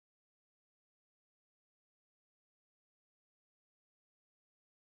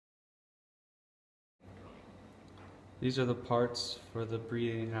These are the parts for the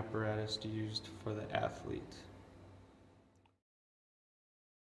breathing apparatus used for the athlete.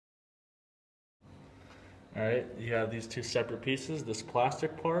 Alright, you have these two separate pieces. This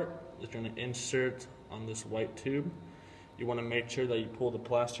plastic part is going to insert on this white tube. You want to make sure that you pull the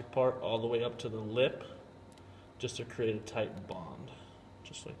plastic part all the way up to the lip just to create a tight bond,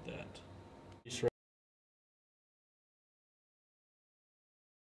 just like that.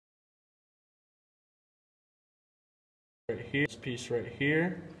 Right here, this piece right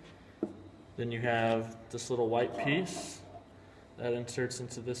here. Then you have this little white piece that inserts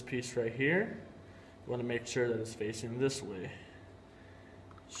into this piece right here. You want to make sure that it's facing this way.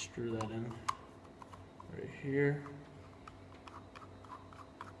 Screw that in right here,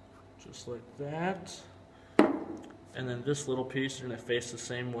 just like that. And then this little piece is going to face the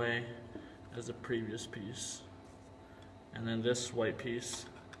same way as the previous piece. And then this white piece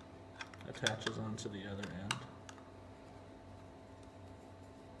attaches onto the other end.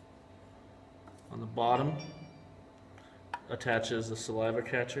 On the bottom attaches the saliva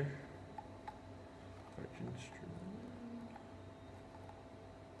catcher.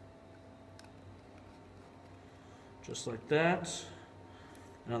 Just like that.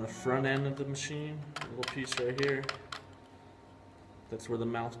 And on the front end of the machine, a little piece right here, that's where the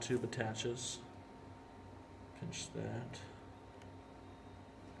mouth tube attaches. Pinch that.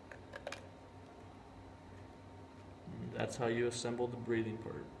 And that's how you assemble the breathing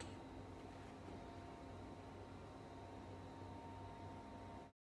part.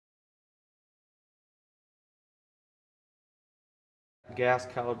 Gas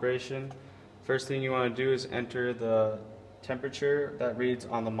calibration. First thing you want to do is enter the temperature that reads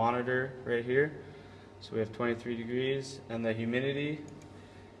on the monitor right here. So we have 23 degrees, and the humidity,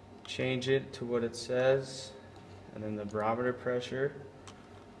 change it to what it says, and then the barometer pressure,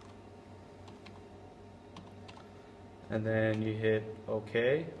 and then you hit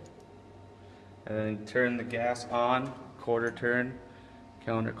OK, and then turn the gas on, quarter turn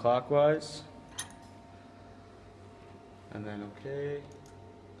counterclockwise, and then OK.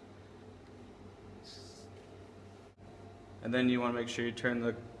 And then you want to make sure you turn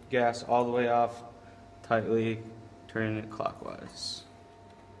the gas all the way off, tightly turning it clockwise.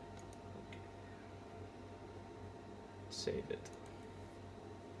 Save it.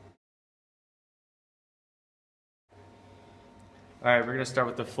 Alright, we're going to start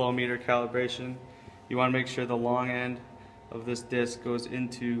with the flow meter calibration. You want to make sure the long end of this disc goes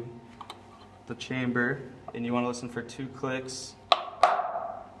into the chamber, and you want to listen for 2 clicks.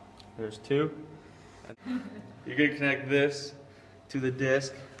 There's 2. You're going to connect this to the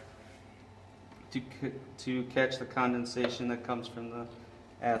disc to catch the condensation that comes from the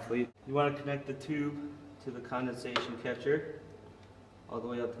athlete. You want to connect the tube to the condensation catcher all the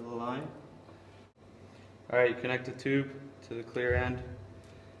way up to the line. Alright, you connect the tube to the clear end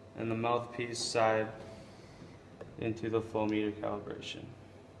and the mouthpiece side into the flow meter calibration.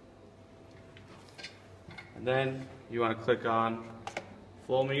 And then you want to click on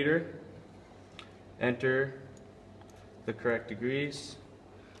flow meter, enter the correct degrees,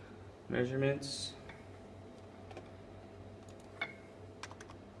 measurements,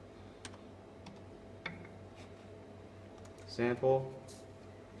 sample,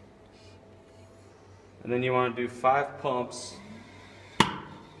 and then you want to do 5 pumps .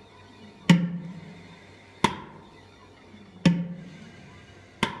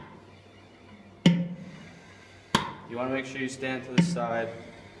 You want to make sure you stand to the side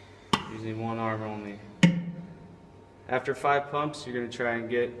using one arm only. After 5 pumps, you're going to try and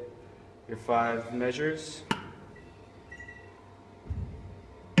get your 5 measures.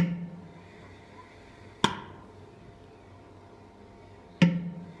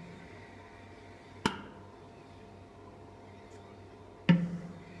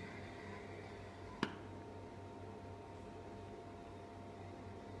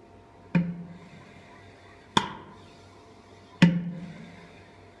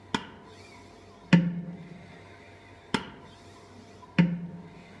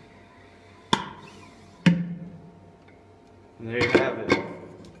 And there you have it.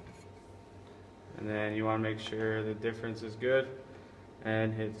 And then you want to make sure the difference is good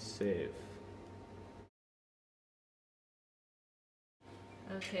and hit save.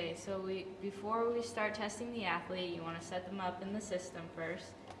 Okay, so before we start testing the athlete, you want to set them up in the system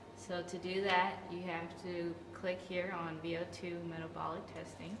first. So to do that, you have to click here on VO2 metabolic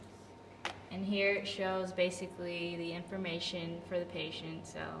testing. And here it shows basically the information for the patient.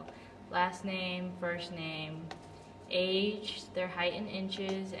 So last name, first name, age, their height in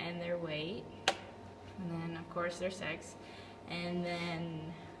inches, and their weight, and then of course their sex, and then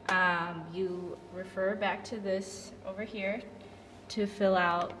you refer back to this over here to fill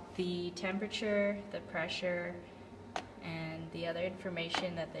out the temperature, the pressure, and the other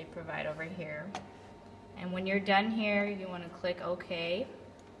information that they provide over here. And when you're done here, you want to click OK.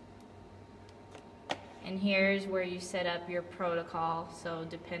 And here's where you set up your protocol. So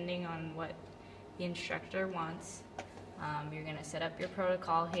depending on what the instructor wants, you're going to set up your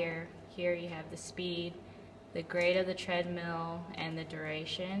protocol here. Here you have the speed, the grade of the treadmill, and the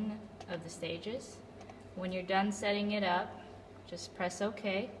duration of the stages. When you're done setting it up, just press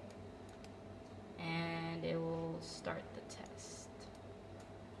OK, and it will start the test.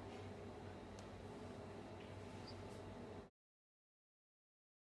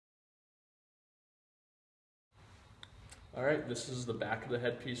 Alright, this is the back of the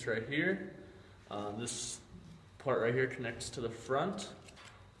headpiece right here. This part right here connects to the front.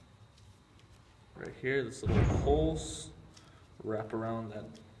 Right here, this little holes wrap around that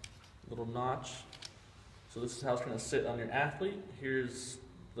little notch. So this is how it's going to sit on your athlete. Here's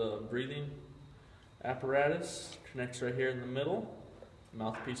the breathing apparatus, connects right here in the middle.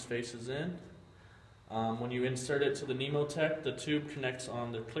 Mouthpiece faces in. When you insert it to the Nemotech, the tube connects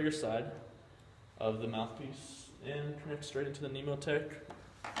on the clear side of the mouthpiece and connects straight into the Nemotech.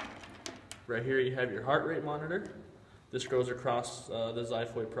 Right here you have your heart rate monitor. This goes across the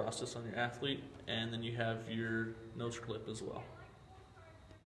xiphoid process on your athlete, and then you have your nose clip as well.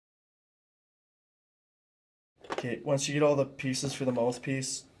 Okay, once you get all the pieces for the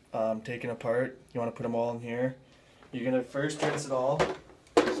mouthpiece taken apart, you want to put them all in here. You're going to first rinse it all,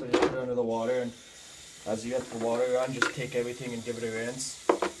 so you put it under the water, and as you get the water on, just take everything and give it a rinse.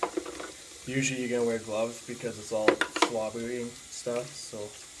 Usually you're going to wear gloves because it's all slobbery and stuff, so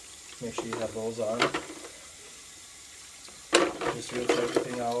make sure you have those on. Just rinse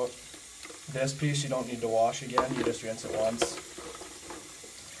everything out. This piece you don't need to wash again, you just rinse it once.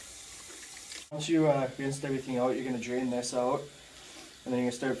 Once you rinsed everything out, you're going to drain this out, and then you're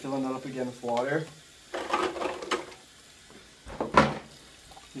going to start filling that up again with water.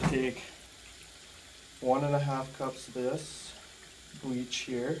 You take 1.5 cups of this bleach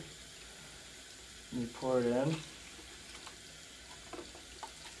here, and you pour it in.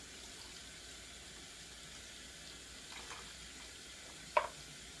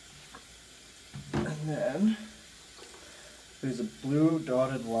 And then there's a blue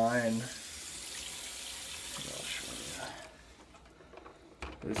dotted line. I'll show you.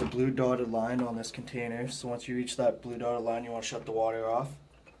 There's a blue dotted line on this container, so once you reach that blue dotted line, you want to shut the water off.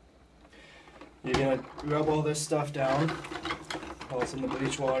 You're going to rub all this stuff down while it's in the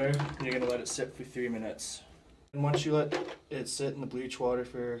bleach water, and you're going to let it sit for 3 minutes. And once you let it sit in the bleach water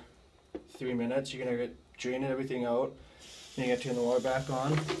for 3 minutes, you're going to drain everything out. Then you're going to turn the water back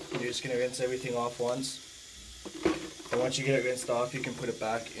on. You're just going to rinse everything off once. And once you get it rinsed off, you can put it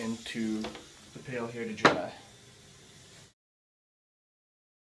back into the pail here to dry.